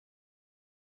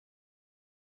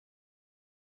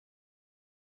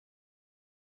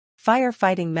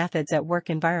Firefighting methods at work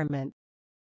environment.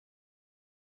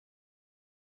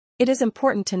 It is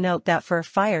important to note that for a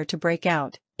fire to break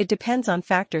out, it depends on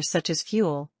factors such as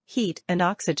fuel, heat, and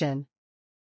oxygen.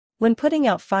 When putting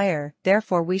out fire,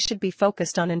 therefore, we should be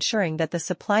focused on ensuring that the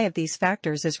supply of these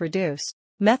factors is reduced.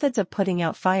 Methods of putting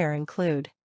out fire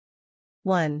include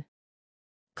 1.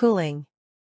 Cooling.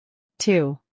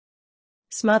 2.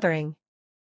 Smothering.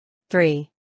 3.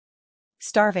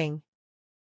 Starving.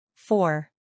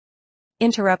 4.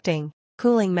 Interrupting.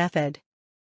 Cooling method.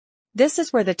 This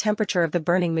is where the temperature of the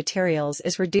burning materials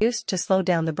is reduced to slow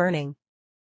down the burning.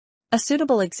 A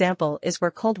suitable example is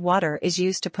where cold water is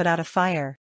used to put out a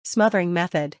fire. Smothering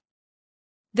method.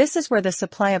 This is where the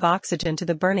supply of oxygen to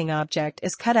the burning object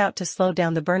is cut out to slow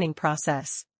down the burning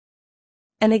process.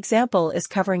 An example is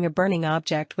covering a burning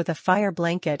object with a fire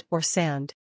blanket or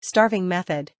sand. Starving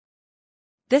method.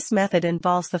 This method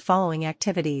involves the following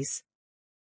activities: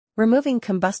 removing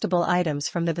combustible items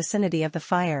from the vicinity of the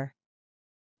fire,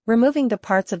 removing the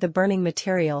parts of the burning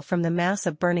material from the mass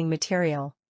of burning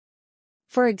material.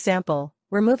 For example,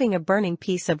 removing a burning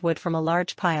piece of wood from a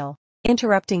large pile.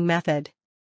 Interrupting method.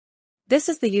 This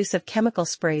is the use of chemical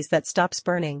sprays that stops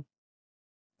burning.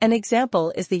 An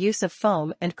example is the use of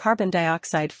foam and carbon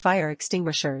dioxide fire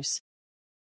extinguishers.